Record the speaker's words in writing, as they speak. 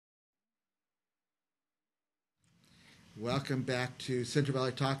Welcome back to Central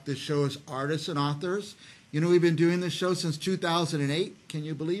Valley Talk. This show is Artists and Authors. You know, we've been doing this show since 2008. Can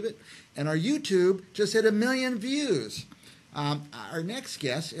you believe it? And our YouTube just hit 1 million views. Our next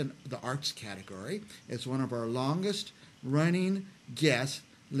guest in the arts category is one of our longest running guests,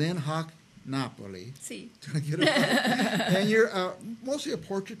 Lynn, Hock, Napoli. See. And you're mostly a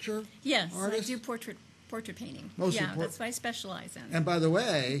portraiture Yes, artist? I do portrait painting. Mostly that's what I specialize in. And by the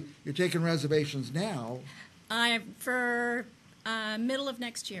way, you're taking reservations now. For middle of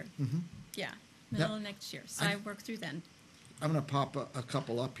next year. Mm-hmm. Yeah, middle of next year. So I work through then. I'm going to pop a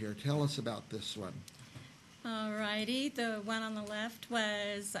couple up here. Tell us about this one. All righty. The one on the left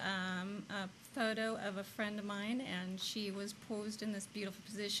was a photo of a friend of mine, and she was posed in this beautiful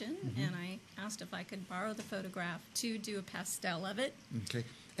position, and I asked if I could borrow the photograph to do a pastel of it. Okay.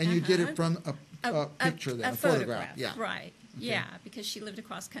 And you did it from a picture then, a photograph. Yeah. Right. Okay. Yeah, because she lived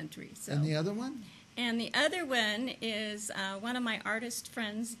across country. So. And the other one? And the other one is one of my artist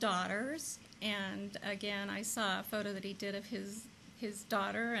friend's daughters. And again, I saw a photo that he did of his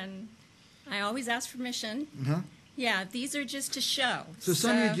daughter, and I always ask permission. Uh-huh. Yeah, these are just to show. So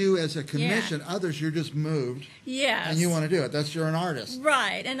some you do as a commission, others you're just moved. Yes. And you want to do it. You're an artist.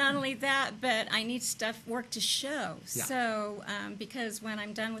 Right. And not only that, but I need work to show. Yeah. So because when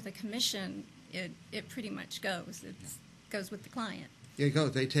I'm done with a commission, it pretty much goes. It goes with the client. Yeah, it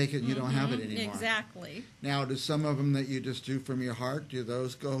goes. They take it and you don't have it anymore. Exactly. Now, do some of them that you just do from your heart, do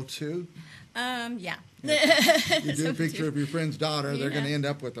those go too? Yeah. You do a picture of your friend's daughter, they're going to end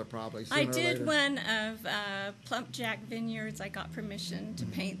up with her probably sooner I or later. did one of Plump Jack Vineyards. I got permission to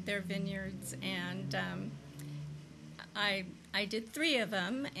paint their vineyards, and I did 3 of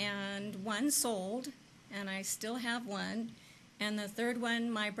them, and one sold, and I still have one. And the third one,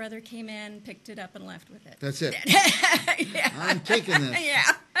 my brother came in, picked it up, and left with it. That's it. Yeah. I'm taking this. Yeah.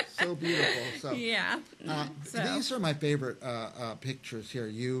 So beautiful. So, yeah. These are my favorite pictures here.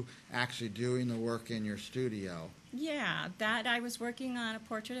 You actually doing the work in your studio. Yeah, that I was working on a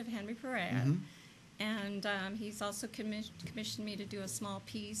portrait of Henry Perea. And he's also commissioned me to do a small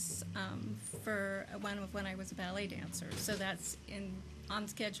piece for one of when I was a ballet dancer. So that's on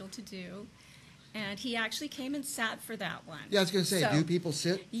schedule to do. And he actually came and sat for that one. Yeah, I was going to say, do people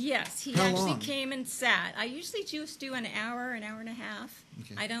sit? Yes, he How actually long? came and sat. I usually just do an hour and a half.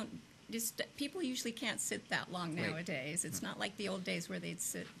 Okay. I don't people usually can't sit that long nowadays. It's not like the old days where they'd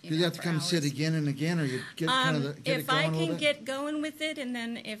sit. Do you have to come hours. sit again and again, or you get kind of get it going a little bit? If I can get going with it, and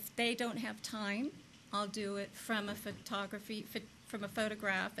then if they don't have time, I'll do it from a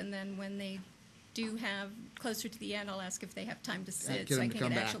photograph, and then when they do have closer to the end, I'll ask if they have time to sit, so I can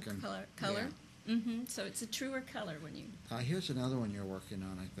get actual color. Yeah. So it's a truer color when you. Here's another one you're working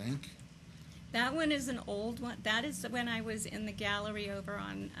on, I think. That one is an old one. That is when I was in the gallery over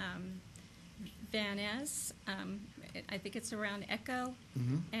on Van Ness. I think it's around Echo.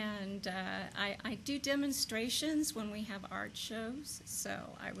 And I do demonstrations when we have art shows. So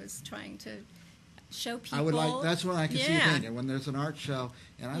I was trying to show people. I would like. That's when I can see painting when there's an art show.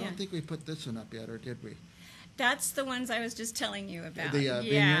 And I don't think we put this one up yet, or did we? That's the ones I was just telling you about. The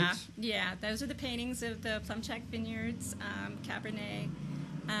vineyards? Yeah, those are the paintings of the Plum Jack Vineyards, Cabernet.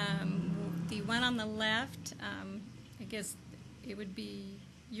 The one on the left, I guess it would be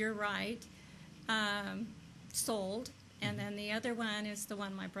You're Right, sold. And then the other one is the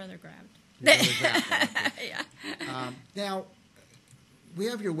one my brother grabbed. Yeah. Now, we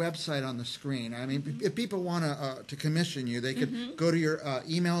have your website on the screen. I mean, if people want to commission you, they could go to your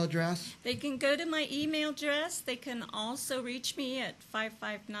email address. They can go to my email address. They can also reach me at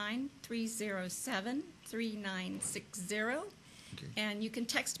 559-307-3960. Okay. And you can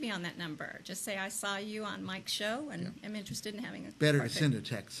text me on that number. Just say I saw you on Mike's show and am interested in having a Better portrait. to send a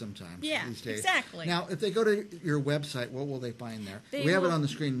text sometimes these days. Exactly. Now, if they go to your website, what will they find there? We have it on the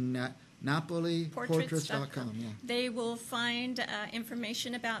screen, napoliportraits.com. Yeah. They will find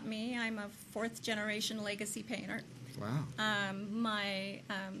information about me. I'm a 4th-generation legacy painter. Wow.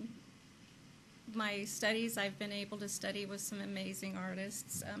 My studies, I've been able to study with some amazing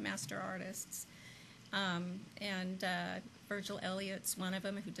artists, master artists. And Virgil Elliott's one of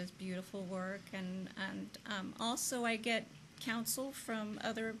them who does beautiful work. And also I get counsel from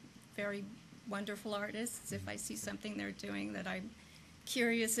other very wonderful artists. If I see something they're doing that I'm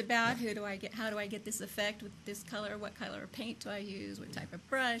curious about, how do I get this effect with this color? What color of paint do I use? What type of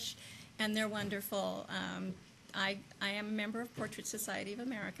brush? And they're wonderful. I am a member of Portrait Society of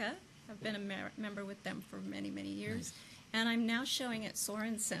America. I've been a member with them for many, many years. Nice. And I'm now showing at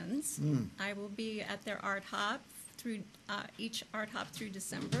Sorensen's. I will be at their art hop through each art hop through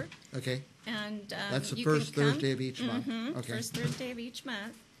December. Okay. And that's the first Thursday of each month. Okay. Okay. First Thursday of each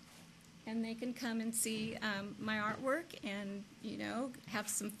month. and they can come and see my artwork and, have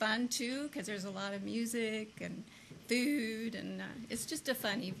some fun too, because there's a lot of music and food, and it's just a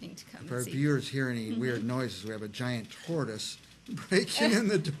fun evening to come For our and see. viewers hear any weird noises, we have a giant tortoise breaking in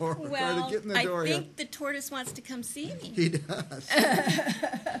the door. We're trying to get in the door I here. think the tortoise wants to come see me. He does.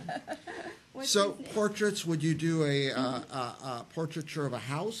 So portraits, would you do a portraiture of a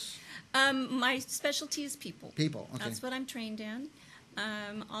house? My specialty is people. People, okay. That's what I'm trained in.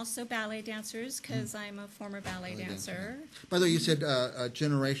 Also ballet dancers, because I'm a former ballet dancer. By the way, you said a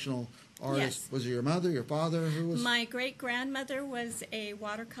generational artist. Yes. Was it your mother, your father? Who was? My great-grandmother was a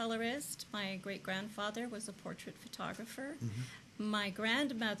watercolorist. My great-grandfather was a portrait photographer. My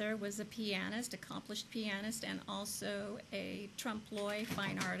grandmother was a pianist, accomplished pianist, and also a trompe-l'oeil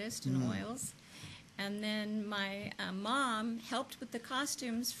fine artist in oils. And then my mom helped with the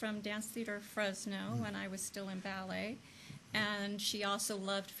costumes from Dance Theater Fresno when I was still in ballet. And she also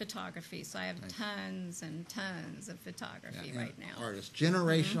loved photography, so I have tons and tons of photography right now. Artist,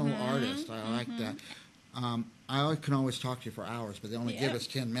 generational artist. I like that. I can always talk to you for hours, but they only give us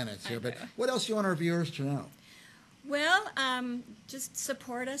 10 minutes here. But what else do you want our viewers to know? Well, just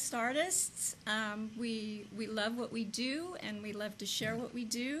support us artists. We love what we do, and we love to share what we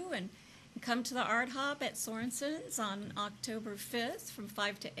do. And come to the Art Hop at Sorensen's on October 5th from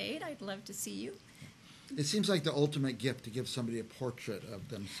 5 to 8. I'd love to see you. It seems like the ultimate gift to give somebody a portrait of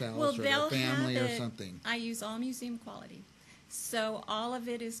themselves or their family or something. I use all museum quality. So all of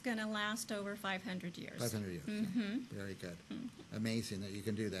it is going to last over 500 years. 500 years. Very good. Amazing that you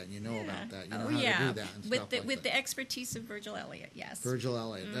can do that. And you know about that. You know Oh, how yeah. to do that and With stuff the, like with that. the expertise of Virgil Elliott, yes. Virgil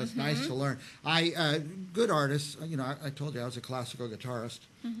Elliott. That's nice to learn. Good artists. I told you I was a classical guitarist,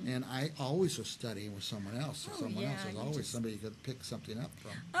 and I always was studying with someone else. Oh, Someone else. yeah, There's you always just- somebody you could pick something up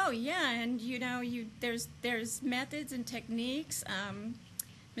from. Oh yeah, and there's methods and techniques.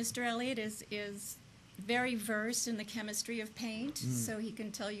 Mr. Elliott is very versed in the chemistry of paint, so he can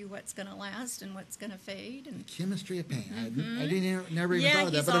tell you what's going to last and what's going to fade. And Chemistry of paint. I never even thought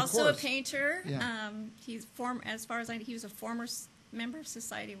of that, he's but of also course. a painter. Yeah. As far as I know, he was a former member of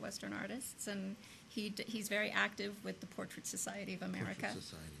Society of Western Artists, and he's very active with the Portrait Society of America. Portrait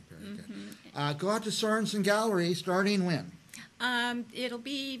Society. Very good. Go out to Sorensen Gallery starting when? I will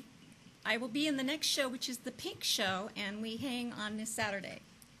be in the next show, which is the Pink Show, and we hang on this Saturday.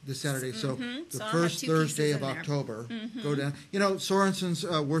 This Saturday, so the So I'll first have 2 Thursday pieces of in there. October. Go down. Sorensen's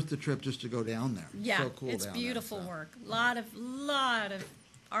worth the trip just to go down there. Yeah, So cool it's down beautiful there, so. work. Lot of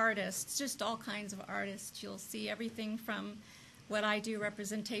artists, just all kinds of artists. You'll see everything from what I do,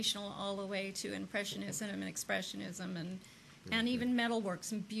 representational, all the way to impressionism and expressionism, and even metalwork,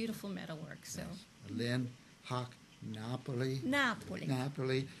 some beautiful metalwork. So Lynn, Hock, Napoli.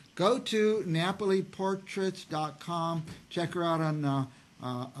 Napoli. Go to napoliportraits.com. Check her out on.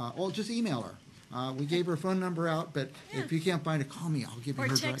 Just email her. We gave her phone number out, but if you can't find it, call me. I'll give you Or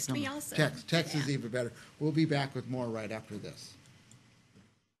her text direct me number. also. Text is even better. We'll be back with more right after this.